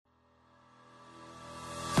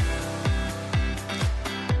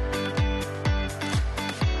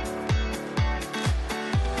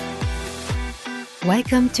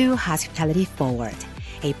Welcome to Hospitality Forward,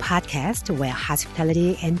 a podcast where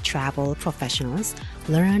hospitality and travel professionals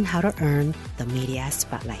learn how to earn the media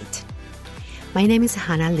spotlight. My name is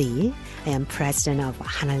Hannah Lee. I am president of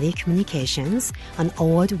Hannah Lee Communications, an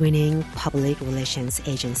award-winning public relations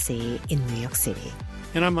agency in New York City.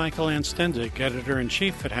 And I'm Michael Anstendick,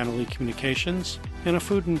 editor-in-chief at Hannah Lee Communications and a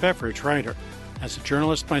food and beverage writer. As a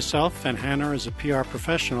journalist myself and Hannah as a PR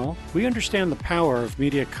professional, we understand the power of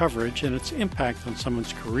media coverage and its impact on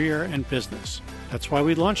someone's career and business. That's why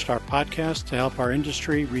we launched our podcast to help our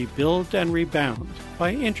industry rebuild and rebound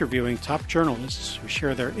by interviewing top journalists who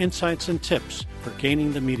share their insights and tips for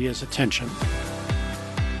gaining the media's attention.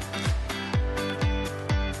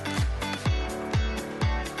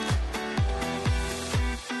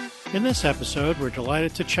 In this episode, we're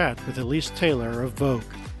delighted to chat with Elise Taylor of Vogue.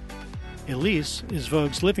 Elise is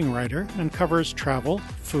Vogue's living writer and covers travel,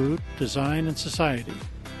 food, design, and society.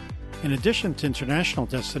 In addition to international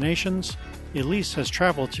destinations, Elise has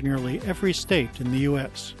traveled to nearly every state in the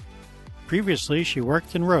U.S. Previously, she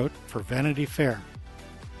worked and wrote for Vanity Fair.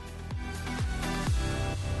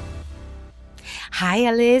 Hi,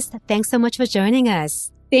 Elise. Thanks so much for joining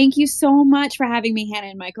us. Thank you so much for having me, Hannah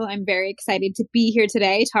and Michael. I'm very excited to be here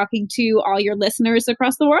today talking to all your listeners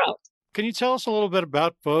across the world. Can you tell us a little bit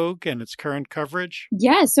about Vogue and its current coverage?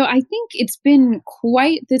 Yeah, so I think it's been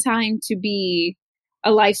quite the time to be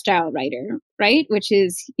a lifestyle writer, right? Which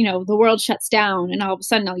is, the world shuts down and all of a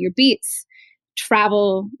sudden all your beats,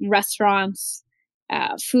 travel, restaurants,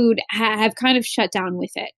 food have kind of shut down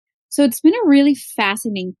with it. So it's been a really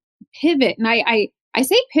fascinating pivot. And I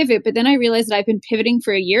say pivot, but then I realized that I've been pivoting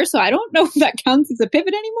for a year. So I don't know if that counts as a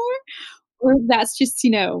pivot anymore or if that's just,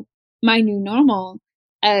 my new normal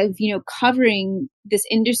of, covering this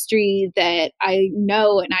industry that I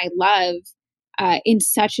know and I love in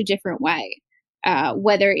such a different way.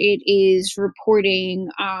 Whether it is reporting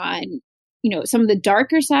on, some of the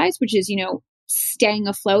darker sides, which is, staying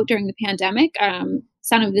afloat during the pandemic,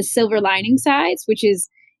 some of the silver lining sides, which is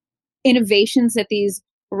innovations that these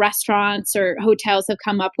restaurants or hotels have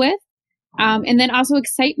come up with. And then also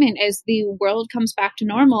excitement as the world comes back to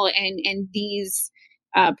normal and these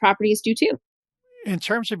properties do too. In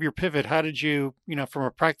terms of your pivot, how did you, from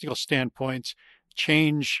a practical standpoint,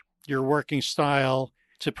 change your working style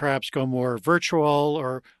to perhaps go more virtual?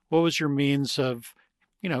 Or what was your means of,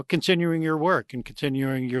 continuing your work and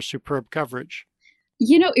continuing your superb coverage?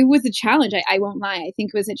 It was a challenge. I won't lie. I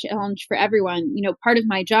think it was a challenge for everyone. Part of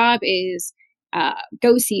my job is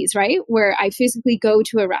go-sees, right? Where I physically go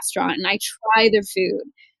to a restaurant and I try the food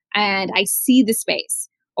and I see the space,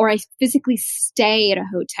 or I physically stay at a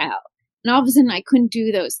hotel. And all of a sudden I couldn't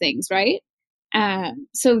do those things, right?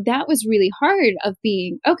 So that was really hard of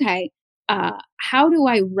being, okay, how do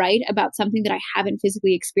I write about something that I haven't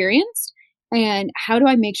physically experienced? And how do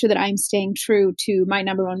I make sure that I'm staying true to my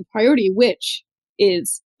number one priority, which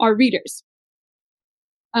is our readers?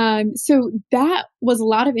 So that was a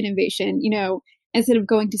lot of innovation. Instead of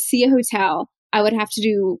going to see a hotel, I would have to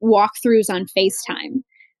do walkthroughs on FaceTime.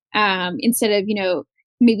 Instead of,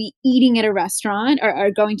 maybe eating at a restaurant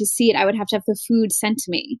or going to see it, I would have to have the food sent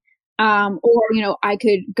to me. Or, I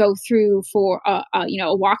could go through for a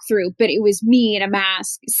walkthrough, but it was me in a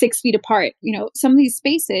mask 6 feet apart. Some of these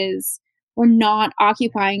spaces were not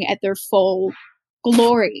occupying at their full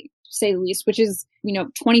glory, to say the least, which is,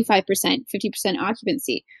 25%, 50%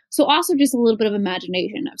 occupancy. So also just a little bit of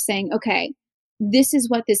imagination of saying, okay, this is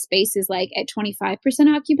what this space is like at 25%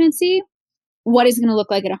 occupancy. What is it going to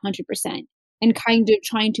look like at 100%? And kind of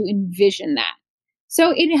trying to envision that.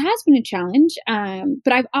 So it has been a challenge,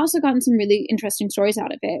 but I've also gotten some really interesting stories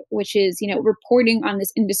out of it, which is, reporting on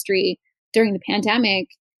this industry during the pandemic.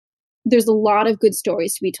 There's a lot of good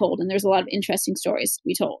stories to be told, and there's a lot of interesting stories to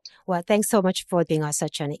be told. Well, thanks so much for being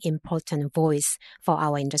such an important voice for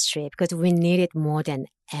our industry because we need it more than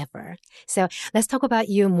ever. So let's talk about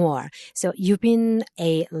you more. So you've been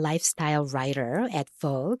a lifestyle writer at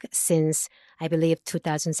Vogue since, I believe,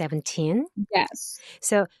 2017. Yes.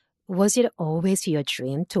 So was it always your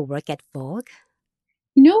dream to work at Vogue?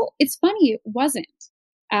 It's funny. It wasn't.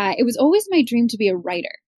 It was always my dream to be a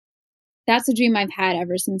writer. That's a dream I've had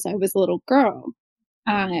ever since I was a little girl.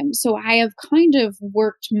 So I have kind of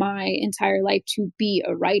worked my entire life to be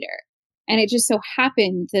a writer. And it just so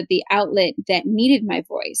happened that the outlet that needed my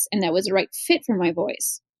voice and that was a right fit for my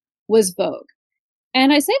voice was Vogue.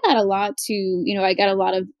 And I say that a lot to, I got a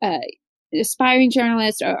lot of aspiring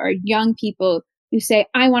journalists or young people who say,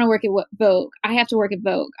 I want to work at Vogue. I have to work at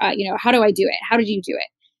Vogue. How do I do it? How did you do it?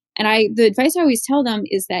 And the advice I always tell them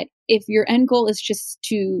is that if your end goal is just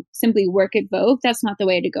to simply work at Vogue, that's not the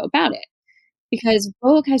way to go about it. because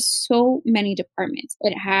Vogue has so many departments.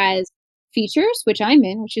 It has features, which I'm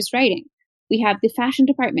in, which is writing. We have the fashion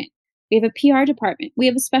department. We have a PR department. We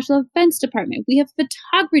have a special events department. We have a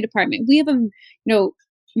photography department. We have a,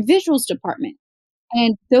 visuals department.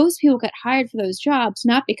 And those people get hired for those jobs,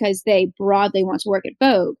 not because they broadly want to work at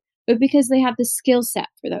Vogue, but because they have the skill set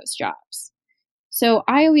for those jobs. So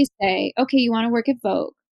I always say, okay, you want to work at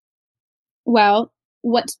Vogue. Well,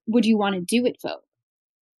 what would you want to do at Vogue?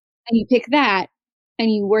 And you pick that and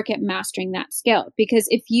you work at mastering that skill. Because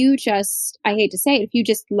if you just, I hate to say it, if you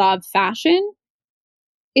just love fashion,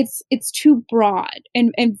 it's too broad.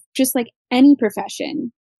 And just like any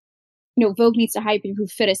profession, Vogue needs to hire people who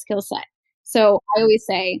fit a skill set. So I always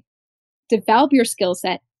say, develop your skill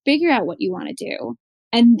set, figure out what you want to do,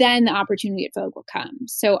 and then the opportunity at Vogue will come.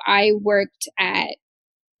 So I worked at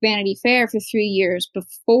Vanity Fair for 3 years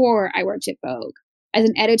before I worked at Vogue as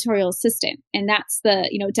an editorial assistant. And that's the,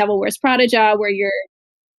 Devil Wears Prada job where you're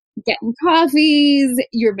getting coffees,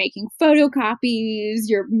 you're making photocopies,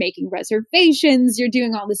 you're making reservations, you're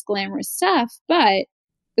doing all this glamorous stuff. But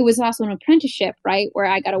it was also an apprenticeship, right? Where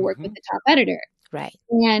I got to work with the top editor. Right.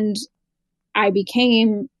 And I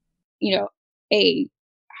became, a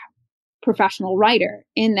professional writer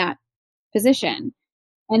in that position.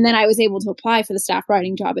 And then I was able to apply for the staff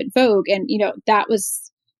writing job at Vogue. And,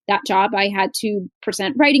 that job, I had to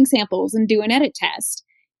present writing samples and do an edit test.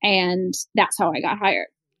 And that's how I got hired.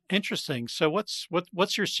 Interesting. So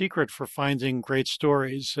what's your secret for finding great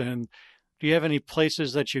stories? And do you have any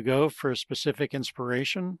places that you go for specific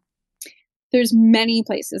inspiration? There's many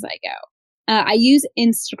places I go. I use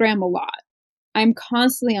Instagram a lot. I'm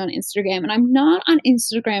constantly on Instagram, and I'm not on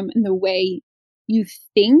Instagram in the way you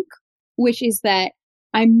think, which is that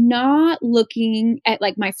I'm not looking at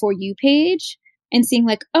like my For You page and seeing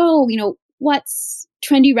like, oh, what's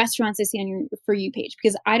trendy restaurants I see on your For You page,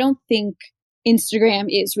 because I don't think Instagram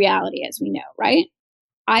is reality as we know, right?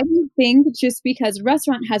 I don't think just because a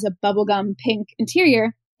restaurant has a bubblegum pink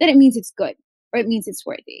interior that it means it's good or it means it's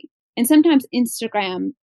worthy. And sometimes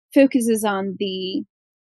Instagram focuses on the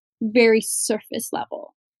very surface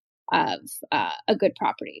level of a good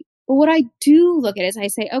property. But what I do look at is I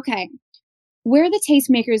say, okay, where are the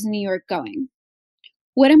tastemakers in New York going?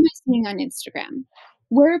 What am I seeing on Instagram?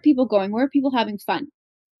 Where are people going? Where are people having fun?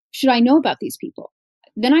 Should I know about these people?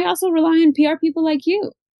 Then I also rely on PR people like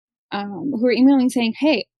you who are emailing saying,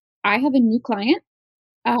 hey, I have a new client.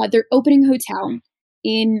 They're opening a hotel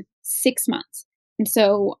in 6 months. And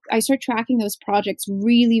so I start tracking those projects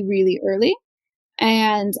really, really early.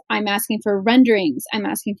 And I'm asking for renderings. I'm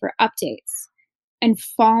asking for updates and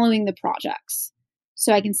following the projects.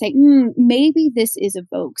 So I can say, maybe this is a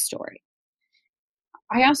Vogue story.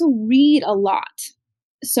 I also read a lot.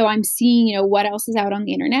 So I'm seeing, what else is out on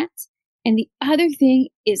the internet. And the other thing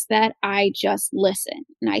is that I just listen.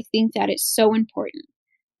 And I think that is so important.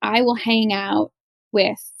 I will hang out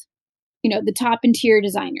with, the top interior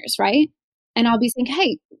designers, right? And I'll be saying,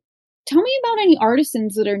 hey, tell me about any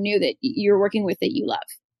artisans that are new that you're working with that you love.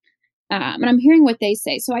 And I'm hearing what they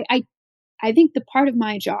say. So I think the part of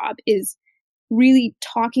my job is really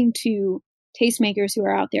talking to tastemakers who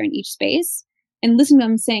are out there in each space and listening to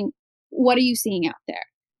them saying, what are you seeing out there?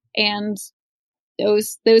 And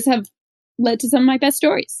those have led to some of my best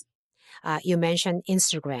stories. You mentioned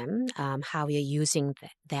Instagram, how you're using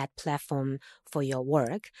that platform for your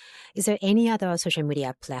work. Is there any other social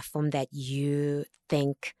media platform that you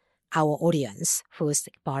think our audience, who's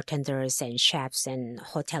bartenders and chefs and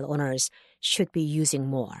hotel owners, should be using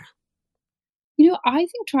more? I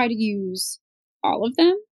think try to use all of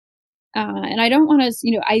them. And I don't want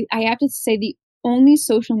to, I have to say the only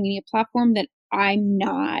social media platform that I'm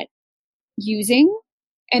not using,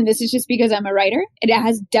 and this is just because I'm a writer, it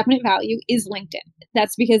has definite value, is LinkedIn.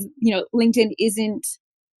 That's because, LinkedIn isn't,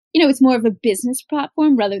 it's more of a business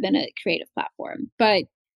platform rather than a creative platform. But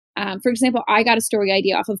for example, I got a story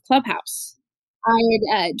idea off of Clubhouse. I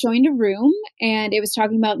had joined a room and it was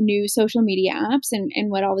talking about new social media apps and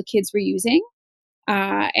what all the kids were using.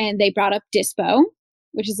 And they brought up Dispo,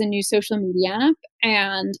 which is a new social media app.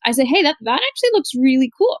 And I said, hey, that actually looks really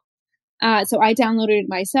cool. So I downloaded it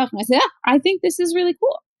myself and I said, I think this is really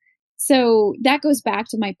cool. So that goes back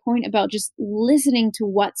to my point about just listening to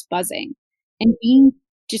what's buzzing and being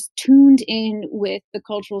just tuned in with the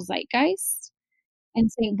cultural zeitgeist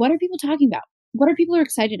and saying, what are people talking about? What are people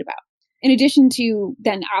excited about? In addition to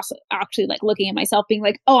then also actually like looking at myself being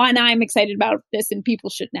like, oh, and I'm excited about this and people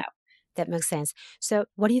should know. That makes sense. So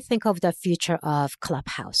what do you think of the future of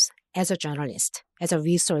Clubhouse as a journalist, as a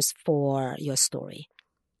resource for your story?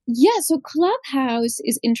 Yeah, so Clubhouse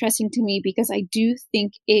is interesting to me because I do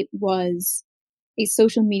think it was a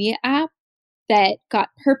social media app that got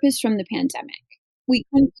purpose from the pandemic. We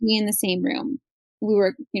couldn't be in the same room. We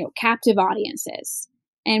were, captive audiences,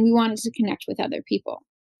 and we wanted to connect with other people.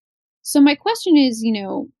 So my question is,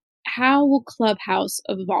 how will Clubhouse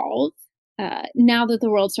evolve now that the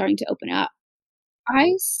world's starting to open up?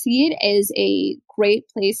 I see it as a great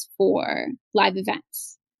place for live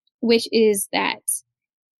events, which is that,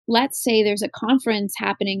 let's say there's a conference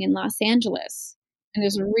happening in Los Angeles, and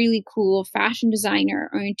there's a really cool fashion designer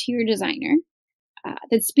or interior designer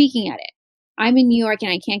that's speaking at it. I'm in New York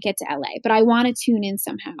and I can't get to LA, but I want to tune in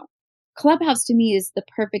somehow. Clubhouse to me is the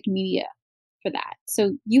perfect media for that.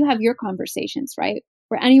 So you have your conversations, right?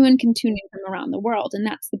 Where anyone can tune in from around the world. And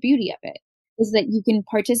that's the beauty of it, is that you can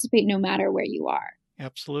participate no matter where you are.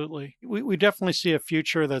 Absolutely. We definitely see a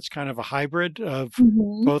future that's kind of a hybrid of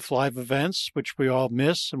Mm-hmm. both live events, which we all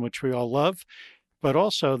miss and which we all love, but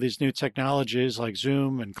also these new technologies like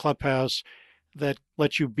Zoom and Clubhouse that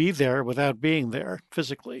let you be there without being there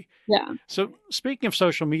physically. Yeah. So speaking of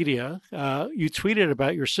social media, you tweeted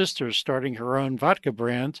about your sister starting her own vodka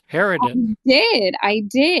brand, Harridan. I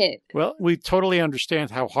did. Well, we totally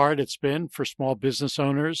understand how hard it's been for small business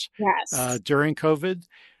owners Yes. during COVID.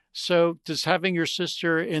 So does having your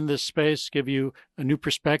sister in this space give you a new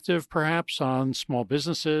perspective, perhaps, on small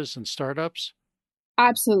businesses and startups?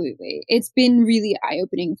 Absolutely. It's been really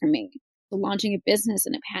eye-opening for me. Launching a business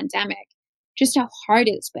in a pandemic, just how hard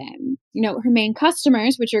it's been. Her main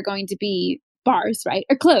customers, which are going to be bars, right,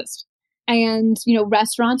 are closed. And,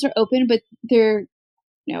 restaurants are open, but they're,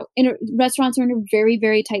 restaurants are in a very,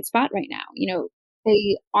 very tight spot right now.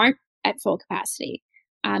 They aren't at full capacity.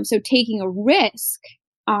 So taking a risk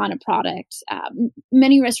on a product,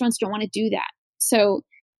 many restaurants don't want to do that. So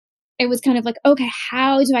it was kind of like, okay,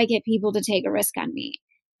 how do I get people to take a risk on me?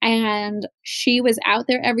 And she was out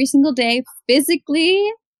there every single day,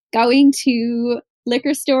 physically going to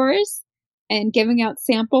liquor stores and giving out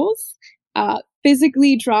samples,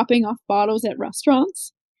 physically dropping off bottles at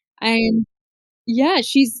restaurants. And yeah,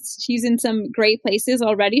 she's in some great places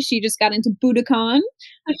already. She just got into Budokan.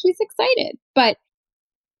 She's excited. But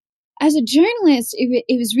as a journalist,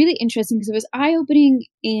 it was really interesting because it was eye-opening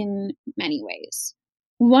in many ways.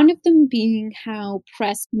 One of them being how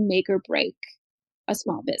press can make or break a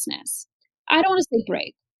small business. I don't want to say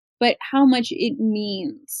break, but how much it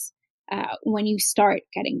means when you start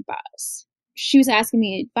getting buzz. She was asking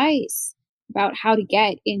me advice about how to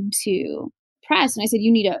get into press. And I said,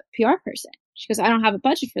 you need a PR person. She goes, I don't have a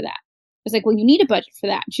budget for that. I was like, well, you need a budget for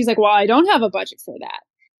that. And she's like, well, I don't have a budget for that.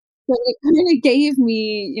 So it kind of gave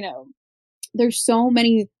me, there's so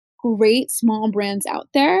many great small brands out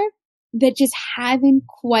there that just haven't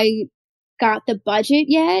quite got the budget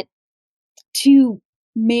yet to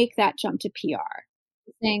make that jump to PR.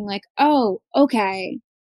 Saying like, oh, okay,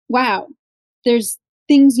 wow, there's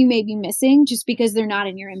things you may be missing just because they're not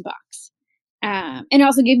in your inbox. And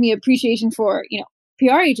also gave me appreciation for,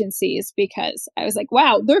 PR agencies, because I was like,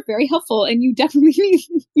 wow, they're very helpful, and you definitely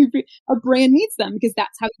need, a brand needs them, because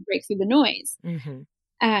that's how you break through the noise.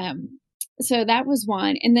 Mm-hmm. So that was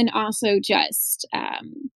one. And then also just,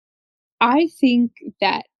 I think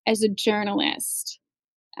that as a journalist,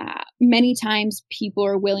 many times people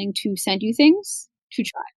are willing to send you things to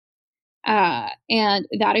try. And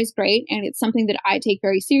that is great. And it's something that I take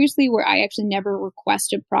very seriously, where I actually never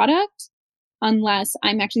request a product unless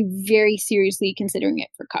I'm actually very seriously considering it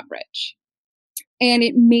for coverage. And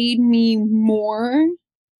it made me more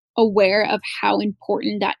aware of how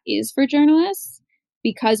important that is for journalists,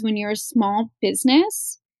 because when you're a small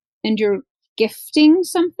business and you're gifting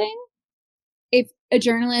something, if a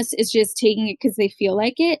journalist is just taking it because they feel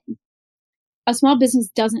like it, a small business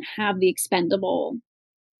doesn't have the expendable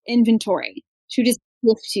inventory to just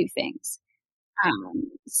gift you things.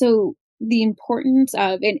 So the importance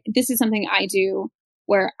of, and this is something I do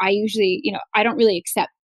where I usually, I don't really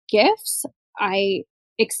accept gifts. I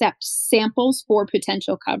accept samples for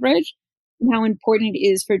potential coverage, and how important it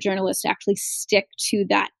is for journalists to actually stick to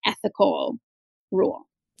that ethical rule.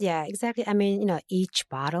 Yeah, exactly. I mean, each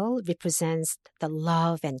bottle represents the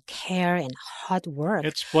love and care and hard work.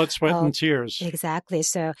 It's blood, sweat, and tears. Exactly.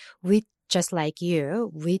 So just like you,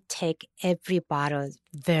 we take every bottle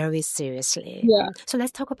very seriously. Yeah. So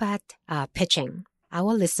let's talk about pitching.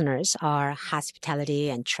 Our listeners are hospitality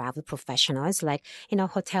and travel professionals, like,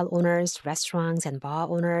 hotel owners, restaurants and bar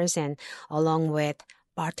owners, and along with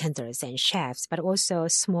bartenders and chefs, but also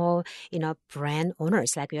small, brand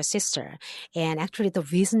owners like your sister. And actually, the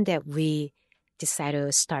reason that we decided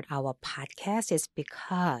to start our podcast is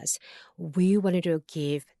because we wanted to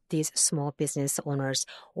give these small business owners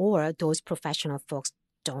or those professional folks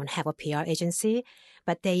don't have a PR agency,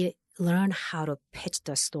 but they learn how to pitch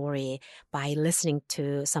the story by listening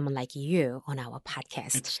to someone like you on our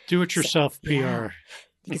podcast. It's do-it-yourself PR. Yeah,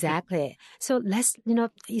 exactly. So let's,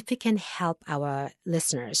 if we can help our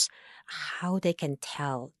listeners how they can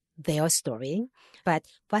tell their story, but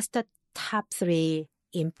what's the top 3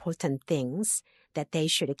 important things that they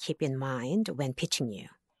should keep in mind when pitching you?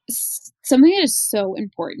 Something that is so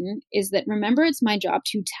important is that, remember, it's my job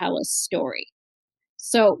to tell a story.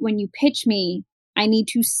 So when you pitch me, I need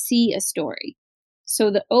to see a story.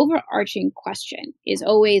 So the overarching question is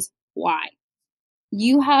always why.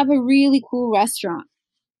 You have a really cool restaurant.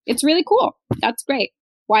 It's really cool. That's great.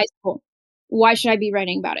 Why is it cool? Why should I be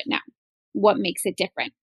writing about it now? What makes it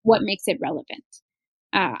different? What makes it relevant?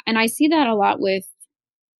 And I see that a lot with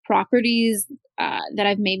properties that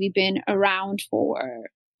I've maybe been around for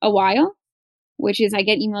a while, which is I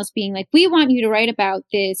get emails being like, we want you to write about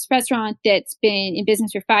this restaurant that's been in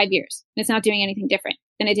business for 5 years. And it's not doing anything different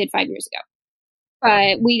than it did 5 years ago.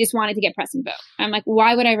 But we just wanted to get press and vote. I'm like,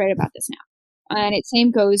 why would I write about this now? And it same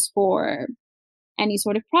goes for any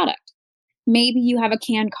sort of product. Maybe you have a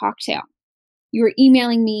canned cocktail. You were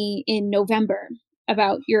emailing me in November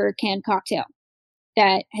about your canned cocktail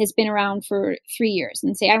that has been around for 3 years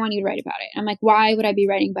and say, I want you to write about it. I'm like, why would I be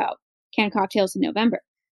writing about canned cocktails in November?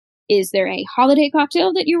 Is there a holiday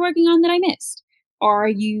cocktail that you're working on that I missed? Are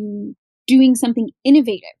you doing something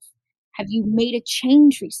innovative? Have you made a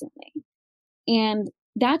change recently? And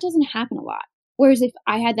that doesn't happen a lot. Whereas if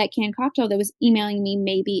I had that canned cocktail that was emailing me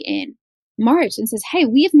maybe in March and says, hey,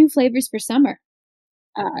 we have new flavors for summer.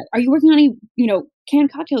 Are you working on any,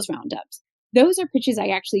 canned cocktails roundups? Those are pitches I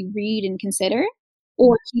actually read and consider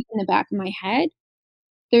or keep in the back of my head.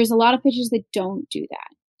 There's a lot of pitches that don't do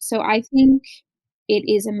that. So I think it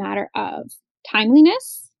is a matter of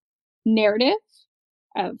timeliness, narrative,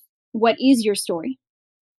 of what is your story,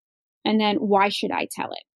 and then why should I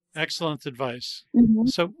tell it? Excellent advice. Mm-hmm.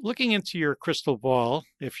 So looking into your crystal ball,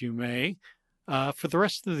 if you may, for the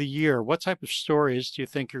rest of the year, what type of stories do you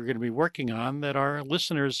think you're going to be working on that our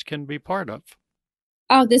listeners can be part of?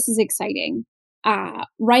 Oh, this is exciting.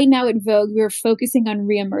 Right now at Vogue, we're focusing on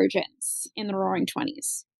reemergence in the Roaring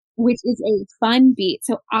 20s, which is a fun beat.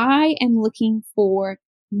 So I am looking for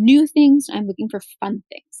new things. I'm looking for fun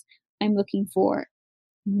things. I'm looking for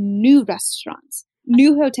new restaurants,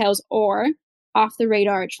 new hotels, or off the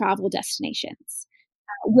radar travel destinations.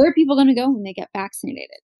 Where are people going to go when they get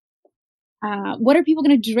vaccinated? What are people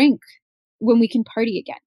going to drink when we can party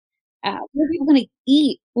again? What are people going to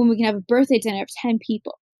eat when we can have a birthday dinner of 10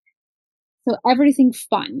 people? So everything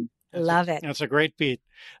fun. Love it. That's a great beat.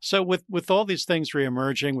 So with all these things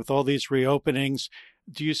reemerging, with all these reopenings,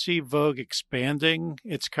 do you see Vogue expanding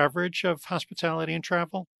its coverage of hospitality and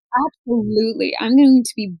travel? Absolutely. I'm going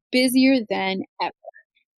to be busier than ever.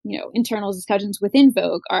 Internal discussions within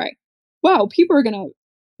Vogue are, wow, people are going to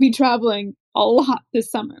be traveling a lot this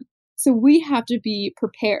summer. So we have to be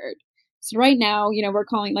prepared. So right now, we're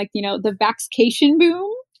calling the vaxcation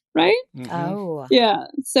boom, right? Mm-hmm. Oh. Yeah.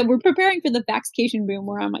 So we're preparing for the vaxcation boom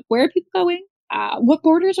where I'm like, where are people going? What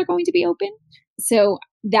borders are going to be open? So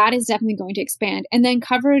that is definitely going to expand. And then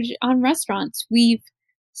coverage on restaurants. We've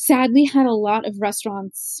sadly had a lot of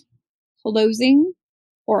restaurants closing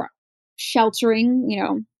or sheltering,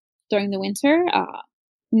 during the winter.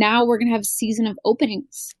 Now we're going to have a season of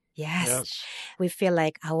openings. Yes. We feel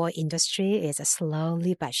like our industry is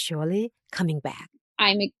slowly but surely coming back.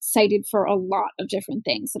 I'm excited for a lot of different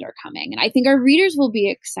things that are coming. And I think our readers will be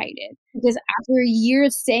excited because after a year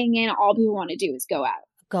of staying in, all people want to do is go out.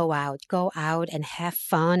 Go out and have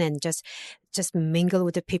fun and just mingle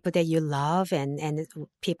with the people that you love and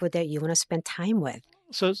people that you want to spend time with.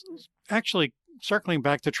 So actually, circling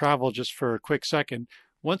back to travel just for a quick second,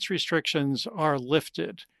 once restrictions are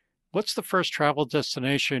lifted, what's the first travel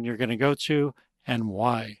destination you're going to go to and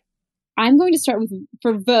why? I'm going to start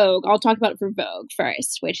for Vogue. I'll talk about it for Vogue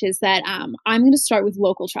first, which is that I'm going to start with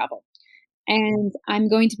local travel. And I'm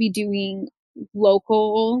going to be doing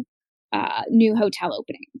local new hotel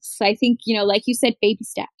openings. So I think, like you said, baby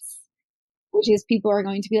steps, which is people are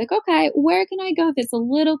going to be like, okay, where can I go that's a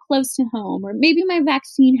little close to home? Or maybe my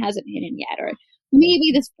vaccine hasn't hit in yet, or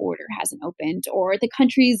maybe this border hasn't opened, or the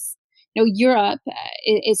countries, Europe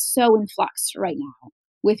is so in flux right now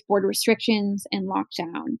with border restrictions and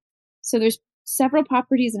lockdown. So there's several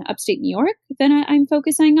properties in upstate New York that I'm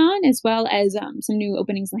focusing on, as well as some new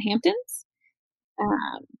openings in the Hamptons.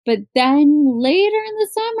 But then later in the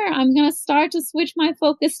summer, I'm going to start to switch my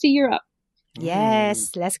focus to Europe.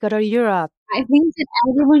 Yes, let's go to Europe. I think that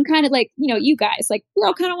everyone kind of you guys, we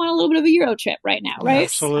all kind of want a little bit of a Euro trip right now, right?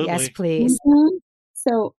 Absolutely. Yes, please. Mm-hmm.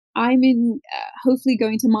 So I'm hopefully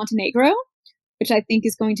going to Montenegro which I think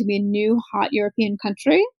is going to be a new hot European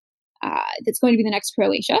country that's going to be the next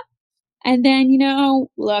Croatia. And then,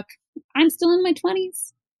 look, I'm still in my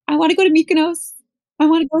 20s. I want to go to Mykonos. I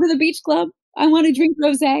want to go to the beach club. I want to drink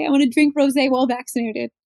rosé. I want to drink rosé while vaccinated.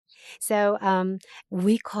 So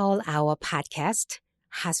we call our podcast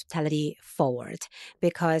Hospitality Forward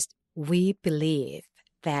because we believe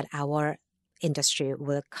that our industry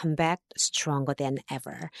will come back stronger than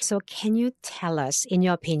ever. So can you tell us, in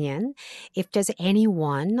your opinion, if there's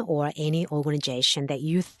anyone or any organization that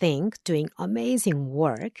you think doing amazing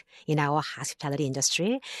work in our hospitality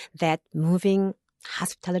industry that moving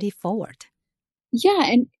hospitality forward? Yeah,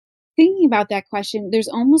 and thinking about that question, there's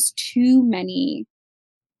almost too many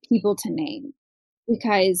people to name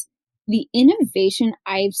because the innovation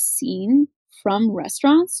I've seen from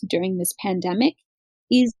restaurants during this pandemic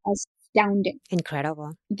is astounding.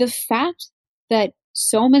 Incredible. The fact that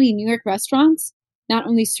so many New York restaurants not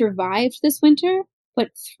only survived this winter, but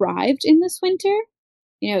thrived in this winter.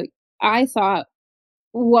 I thought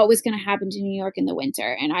what was going to happen to New York in the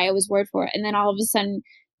winter, and I was worried for it. And then all of a sudden,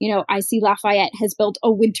 I see Lafayette has built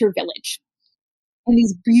a winter village and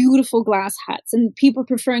these beautiful glass huts, and people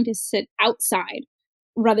preferring to sit outside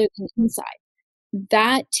rather than inside.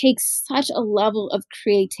 That takes such a level of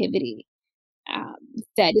creativity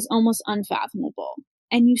that is almost unfathomable.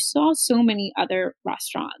 And you saw so many other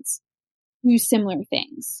restaurants do similar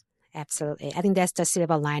things. Absolutely. I think that's the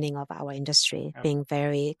silver lining of our industry, being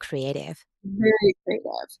very creative. Very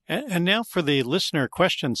creative. And now for the listener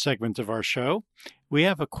question segment of our show. We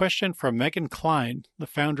have a question from Megan Klein, the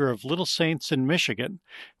founder of Little Saints in Michigan,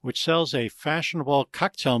 which sells a fashionable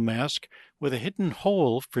cocktail mask with a hidden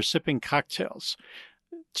hole for sipping cocktails.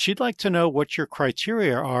 She'd like to know what your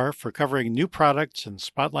criteria are for covering new products and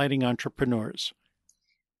spotlighting entrepreneurs.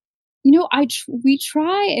 We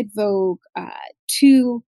try at Vogue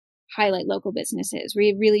to highlight local businesses.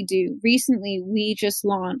 We really do. Recently, we just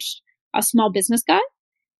launched a small business guide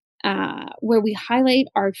where we highlight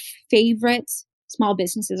our favorite small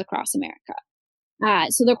businesses across America.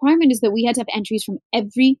 So the requirement is that we had to have entries from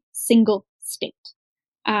every single state.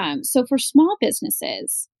 So for small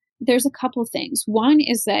businesses, there's a couple things. One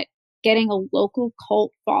is that getting a local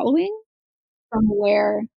cult following from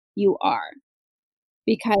where you are,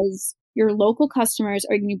 because your local customers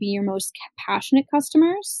are going to be your most passionate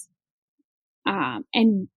customers.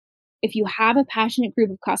 And if you have a passionate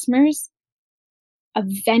group of customers,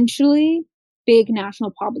 eventually big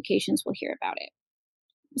national publications will hear about it.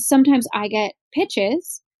 Sometimes I get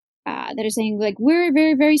pitches that are saying, like, we're a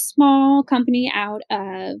very, very small company out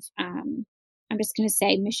of, I'm just going to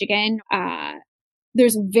say Michigan.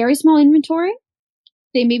 There's a very small inventory.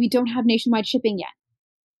 They maybe don't have nationwide shipping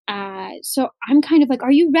yet. So I'm kind of like,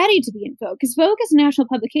 are you ready to be in Vogue? Because Vogue is a national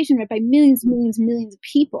publication read by millions and millions and millions of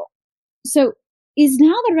people. So is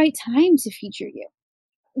now the right time to feature you?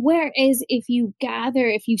 Whereas if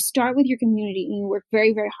you start with your community and you work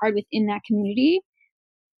very, very hard within that community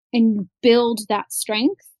and you build that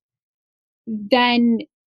strength, then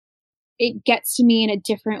it gets to me in a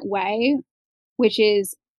different way, which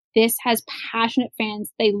is this has passionate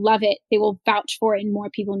fans. They love it. They will vouch for it, and more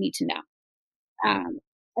people need to know.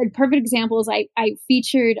 A perfect example is I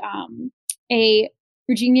featured a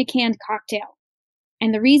Virginia canned cocktail.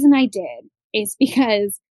 And the reason I did is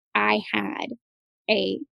because I had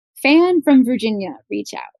a fan from Virginia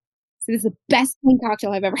reach out. So this is the best canned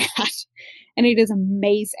cocktail I've ever had. And it is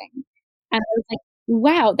amazing. And I was like,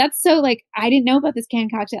 wow, that's so I didn't know about this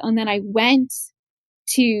canned cocktail. And then I went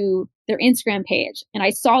to their Instagram page and I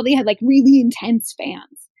saw they had really intense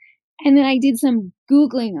fans. And then I did some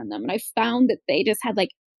Googling on them and I found that they just had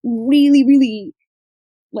really, really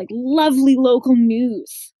lovely local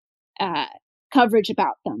news coverage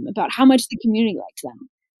about them, about how much the community liked them.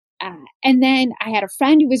 And then I had a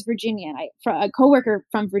friend who was Virginia, a coworker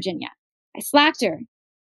from Virginia. I Slacked her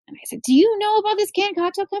and I said, do you know about this canned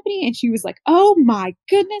cocktail company? And she was like, oh my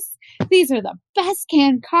goodness, these are the best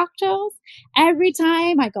canned cocktails. Every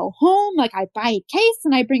time I go home, I buy a case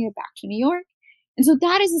and I bring it back to New York. And so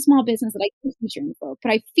that is a small business that I could feature in the book,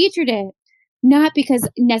 but I featured it not because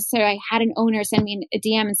necessarily I had an owner send me a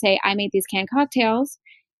DM and say, I made these canned cocktails,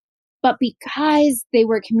 but because they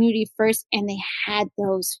were community first and they had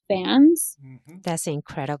those fans. Mm-hmm. That's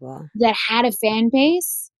incredible. That had a fan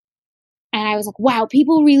base. And I was like, wow,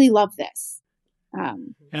 people really love this.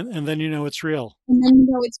 And then it's real. And then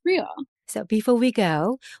it's real. So before we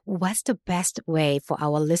go, what's the best way for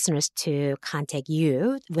our listeners to contact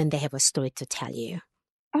you when they have a story to tell you?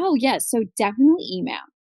 Oh, yes. So definitely email,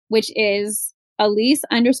 which is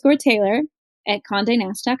Elise_Taylor at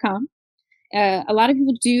condenast.com. A lot of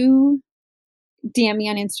people do DM me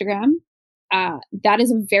on Instagram. that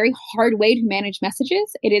is a very hard way to manage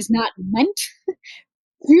messages. It is not meant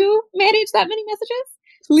to manage that many messages.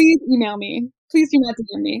 Please email me. Please do not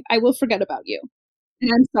DM me. I will forget about you.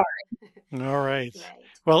 And I'm sorry. All right.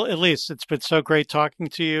 Well, Elise, it's been so great talking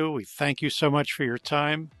to you. We thank you so much for your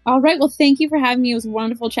time. All right. Well, thank you for having me. It was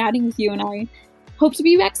wonderful chatting with you, and I hope to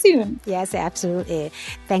be back soon. Yes, absolutely.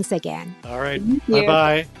 Thanks again. All right. Thank you.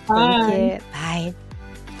 Bye-bye. Thank you. Bye.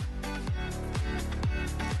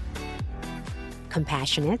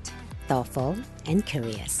 Compassionate, thoughtful, and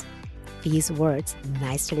curious. These words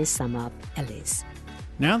nicely sum up Elise.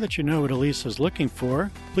 Now that you know what Elise is looking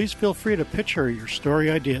for, please feel free to pitch her your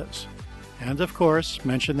story ideas. And of course,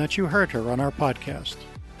 mention that you heard her on our podcast.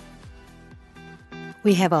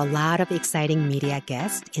 We have a lot of exciting media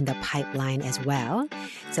guests in the pipeline as well.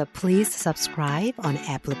 So please subscribe on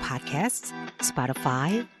Apple Podcasts,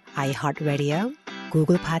 Spotify, iHeartRadio,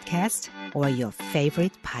 Google Podcasts, or your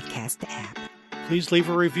favorite podcast app. Please leave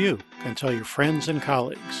a review and tell your friends and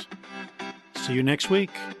colleagues. See you next week.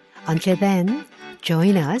 Until then,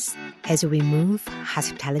 join us as we move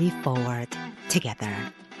hospitality forward together.